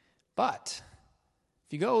 But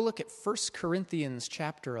if you go look at 1 Corinthians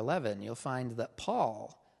chapter 11, you'll find that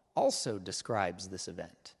Paul also describes this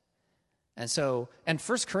event. And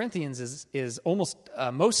 1 Corinthians is almost,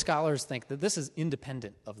 most scholars think that this is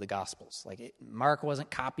independent of the Gospels. Mark wasn't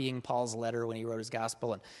copying Paul's letter when he wrote his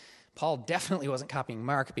Gospel, and Paul definitely wasn't copying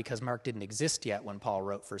Mark because Mark didn't exist yet when Paul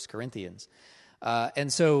wrote 1 Corinthians.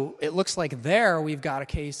 And so it looks like there we've got a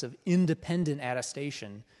case of independent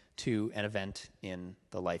attestation to an event in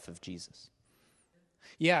the life of Jesus.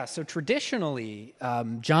 Yeah, so traditionally,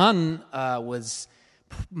 John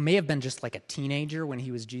may have been just like a teenager when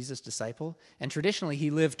he was Jesus' disciple, and traditionally he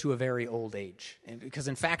lived to a very old age. Because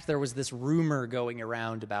in fact, there was this rumor going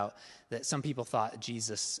around about that some people thought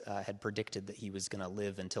Jesus had predicted that he was going to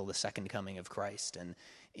live until the second coming of Christ, and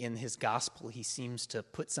in his gospel he seems to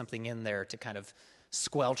put something in there to kind of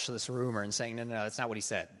squelch this rumor and saying, no, that's not what he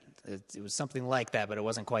said. It was something like that, but it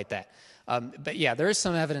wasn't quite that. But yeah, there is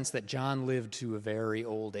some evidence that John lived to a very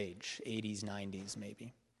old age, 80s, 90s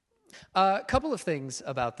maybe. A couple of things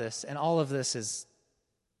about this, and all of this is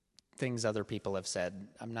things other people have said.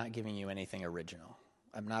 I'm not giving you anything original.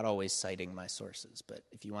 I'm not always citing my sources, but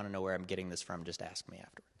if you want to know where I'm getting this from, just ask me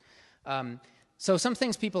afterward. So some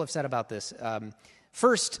things people have said about this.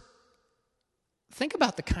 First, think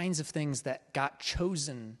about the kinds of things that got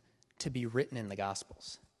chosen to be written in the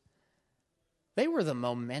Gospels. They were the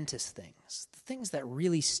momentous things, the things that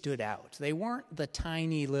really stood out. They weren't the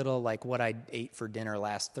tiny little, like what I ate for dinner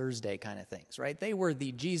last Thursday kind of things, right? They were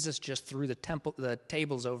the Jesus just threw the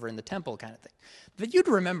tables over in the temple kind of thing. But you'd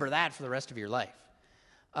remember that for the rest of your life.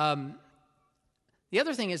 The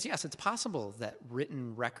other thing is, yes, it's possible that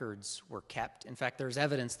written records were kept. In fact, there's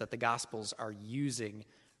evidence that the Gospels are using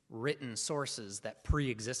written sources that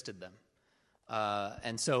pre-existed them.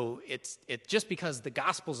 And so it's just because the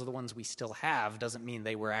Gospels are the ones we still have doesn't mean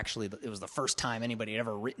they were actually, it was the first time anybody had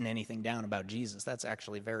ever written anything down about Jesus. That's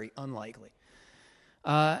actually very unlikely.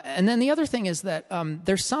 And then the other thing is that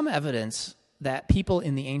there's some evidence that people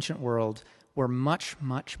in the ancient world were much,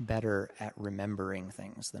 much better at remembering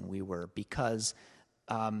things than we were because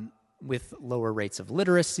with lower rates of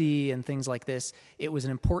literacy and things like this, it was an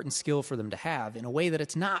important skill for them to have in a way that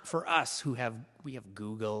it's not for us we have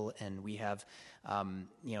Google and we have,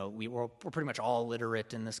 we're pretty much all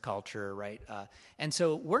literate in this culture, right? And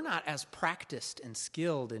so we're not as practiced and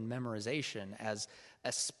skilled in memorization as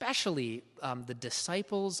especially the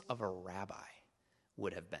disciples of a rabbi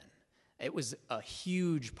would have been. It was a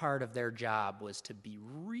huge part of their job was to be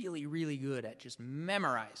really, really good at just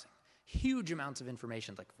memorizing huge amounts of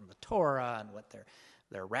information, like from the Torah and what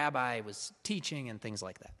their rabbi was teaching and things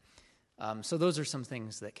like that. So those are some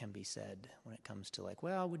things that can be said when it comes to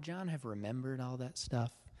would John have remembered all that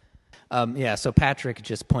stuff? So Patrick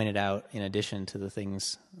just pointed out, in addition to the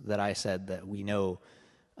things that I said that we know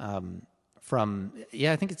from,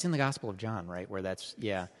 I think it's in the Gospel of John, right, where that's,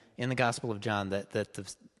 in the Gospel of John,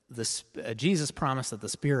 that Jesus promised that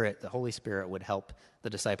the Holy Spirit would help the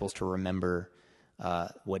disciples to remember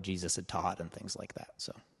what Jesus had taught and things like that.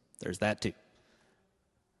 So there's that too.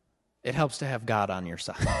 It helps to have God on your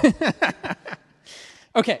side.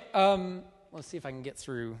 Okay, let's see if I can get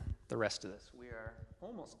through the rest of this. We are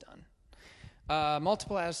almost done.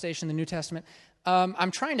 Multiple attestation in the New Testament.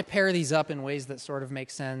 I'm trying to pair these up in ways that sort of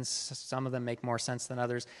make sense. Some of them make more sense than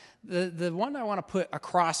others. The one I want to put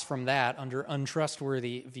across from that under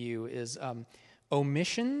untrustworthy view is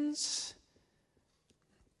omissions,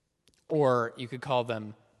 or you could call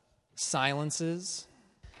them silences.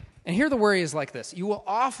 And here the worry is like this. You will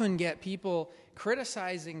often get people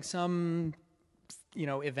criticizing some,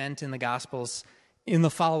 event in the Gospels in the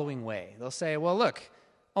following way. They'll say, well, look,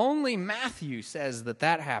 only Matthew says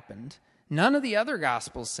that happened. None of the other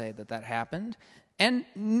Gospels say that happened. And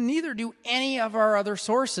neither do any of our other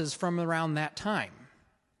sources from around that time.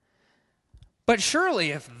 But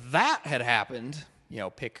surely if that had happened,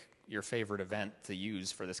 pick your favorite event to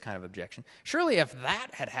use for this kind of objection. Surely if that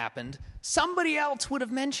had happened, somebody else would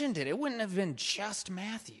have mentioned it. It wouldn't have been just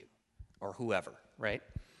Matthew or whoever, right?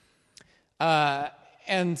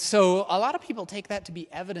 And so a lot of people take that to be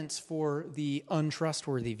evidence for the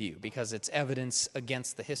untrustworthy view because it's evidence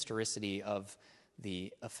against the historicity of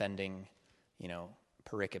the offending,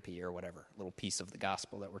 pericope or whatever, little piece of the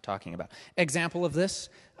gospel that we're talking about. Example of this,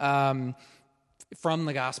 from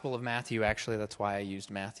the Gospel of Matthew, actually, that's why I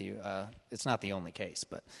used Matthew. It's not the only case,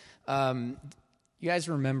 but you guys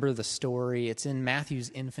remember the story? It's in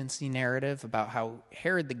Matthew's infancy narrative about how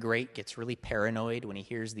Herod the Great gets really paranoid when he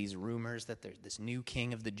hears these rumors that this new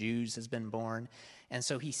king of the Jews has been born. And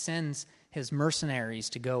so he sends his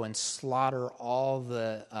mercenaries to go and slaughter all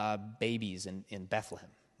the babies in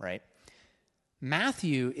Bethlehem, right?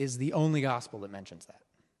 Matthew is the only gospel that mentions that.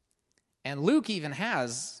 And Luke even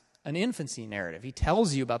has an infancy narrative. He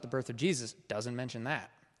tells you about the birth of Jesus, doesn't mention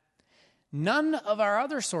that. None of our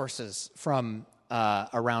other sources from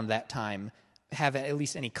around that time have at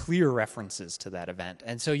least any clear references to that event.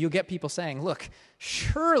 And so you'll get people saying, look,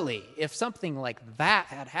 surely if something like that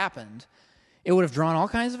had happened, it would have drawn all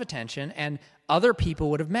kinds of attention and other people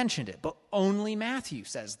would have mentioned it, but only Matthew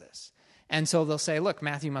says this. And so they'll say, look,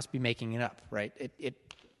 Matthew must be making it up, right?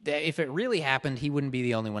 If it really happened, he wouldn't be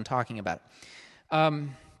the only one talking about it.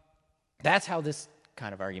 That's how this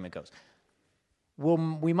kind of argument goes.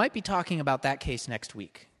 We might be talking about that case next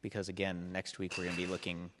week, because again, next week we're going to be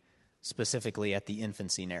looking specifically at the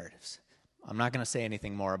infancy narratives. I'm not going to say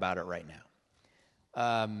anything more about it right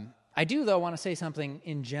now. I do, though, want to say something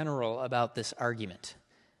in general about this argument.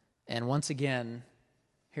 And once again,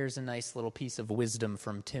 here's a nice little piece of wisdom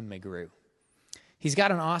from Tim McGrew. He's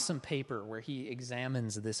got an awesome paper where he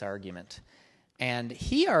examines this argument. And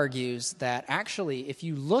he argues that actually, if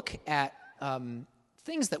you look at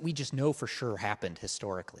things that we just know for sure happened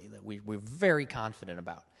historically, that we're very confident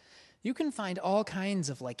about, you can find all kinds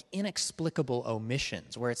of inexplicable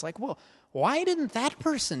omissions where it's like, well, why didn't that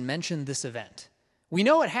person mention this event? We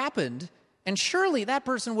know it happened, and surely that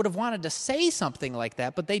person would have wanted to say something like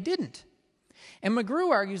that, but they didn't. And McGrew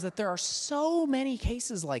argues that there are so many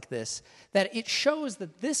cases like this that it shows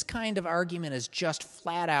that this kind of argument is just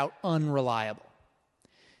flat out unreliable.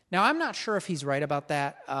 Now, I'm not sure if he's right about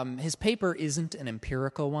that. His paper isn't an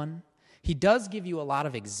empirical one. He does give you a lot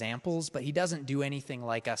of examples, but he doesn't do anything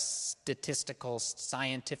like a statistical,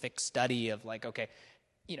 scientific study of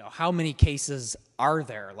how many cases are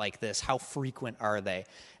there like this? How frequent are they?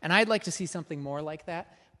 And I'd like to see something more like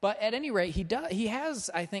that. But at any rate, he has,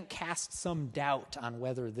 I think, cast some doubt on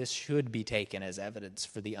whether this should be taken as evidence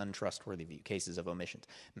for the untrustworthy view, cases of omissions.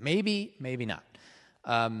 Maybe, maybe not.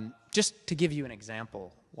 Just to give you an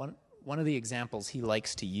example, one of the examples he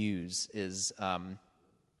likes to use is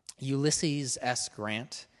Ulysses S.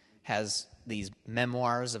 Grant has these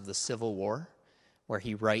memoirs of the Civil War where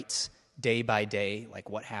he writes day by day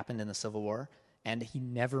what happened in the Civil War, and he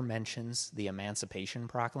never mentions the Emancipation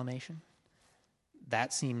Proclamation.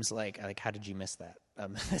 That seems like how did you miss that?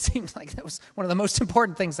 It seems like that was one of the most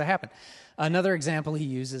important things that happened. Another example he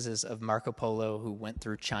uses is of Marco Polo, who went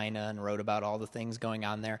through China and wrote about all the things going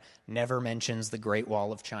on there. Never mentions the Great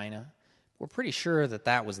Wall of China. We're pretty sure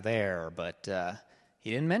that was there, but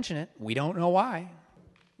he didn't mention it. We don't know why.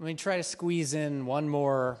 Let me try to squeeze in one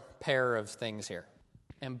more pair of things here.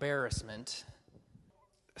 Embarrassment.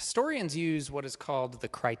 Historians use what is called the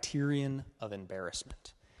criterion of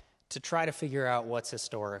embarrassment to try to figure out what's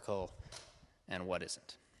historical and what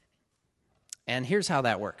isn't. And here's how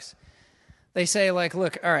that works. They say,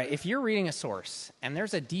 look, all right, if you're reading a source and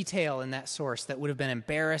there's a detail in that source that would have been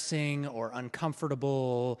embarrassing or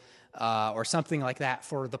uncomfortable or something like that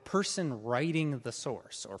for the person writing the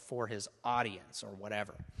source or for his audience or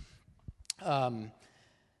whatever,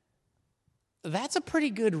 that's a pretty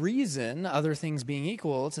good reason, other things being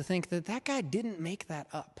equal, to think that guy didn't make that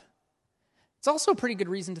up. It's also a pretty good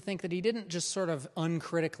reason to think that he didn't just sort of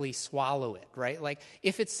uncritically swallow it, right?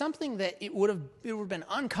 If it's something that it would have been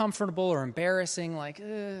uncomfortable or embarrassing, I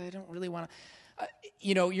don't really want to,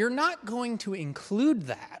 you're not going to include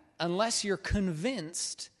that unless you're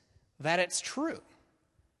convinced that it's true.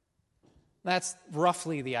 That's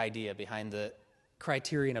roughly the idea behind the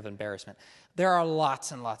criterion of embarrassment. There are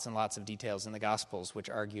lots and lots and lots of details in the Gospels which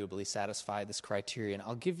arguably satisfy this criterion.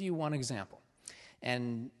 I'll give you one example,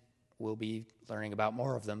 and we'll be learning about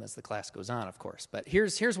more of them as the class goes on, of course. But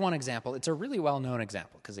here's one example. It's a really well-known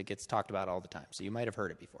example because it gets talked about all the time, so you might have heard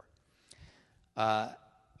it before.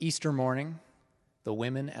 Easter morning, the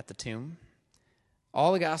women at the tomb.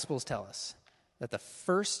 All the Gospels tell us that the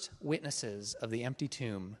first witnesses of the empty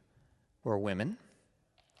tomb were women,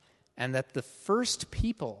 and that the first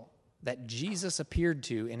people that Jesus appeared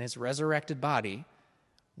to in his resurrected body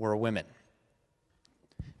were women.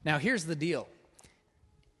 Now, here's the deal.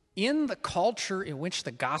 In the culture in which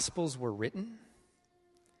the Gospels were written,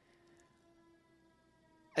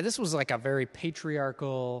 this was like a very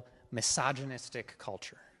patriarchal, misogynistic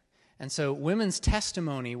culture. And so women's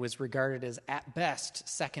testimony was regarded as, at best,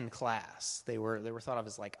 second class. They were thought of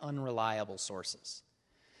as like unreliable sources.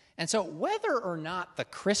 And so whether or not the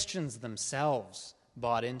Christians themselves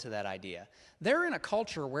bought into that idea, they're in a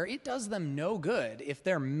culture where it does them no good if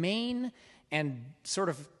their main and sort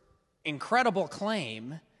of incredible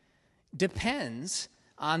claim depends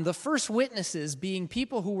on the first witnesses being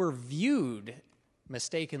people who were viewed,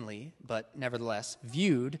 mistakenly, but nevertheless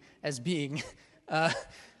viewed as being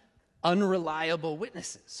unreliable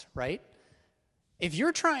witnesses, right? If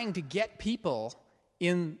you're trying to get people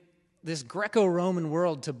in this Greco-Roman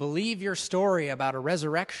world to believe your story about a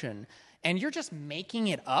resurrection, and you're just making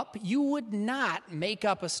it up, you would not make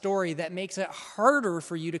up a story that makes it harder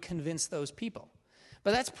for you to convince those people.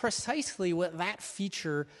 But that's precisely what that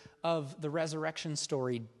feature of the resurrection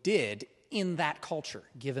story did in that culture,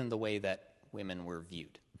 given the way that women were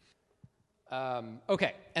viewed.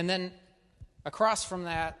 Okay, and then across from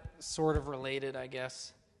that, sort of related, I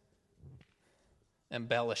guess,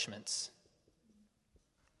 embellishments.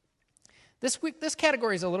 This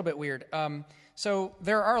category is a little bit weird. So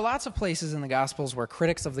there are lots of places in the Gospels where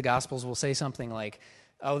critics of the Gospels will say something like,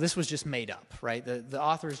 oh, this was just made up, right? The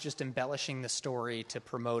author is just embellishing the story to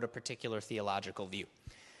promote a particular theological view.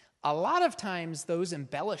 A lot of times those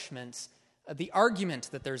embellishments, the argument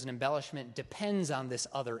that there's an embellishment depends on this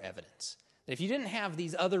other evidence. If you didn't have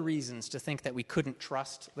these other reasons to think that we couldn't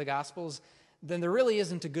trust the Gospels, then there really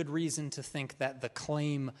isn't a good reason to think that the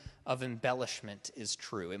claim of embellishment is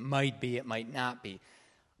true. It might be, it might not be.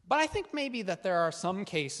 But I think maybe that there are some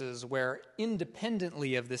cases where,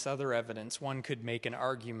 independently of this other evidence, one could make an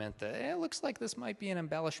argument that it looks like this might be an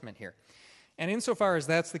embellishment here. And insofar as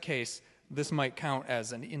that's the case, this might count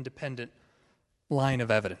as an independent line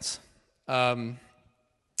of evidence.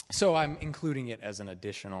 So I'm including it as an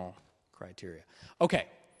additional criteria. Okay,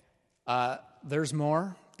 there's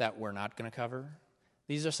more that we're not going to cover.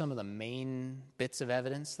 These are some of the main bits of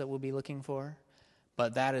evidence that we'll be looking for,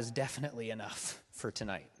 but that is definitely enough for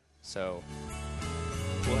tonight. So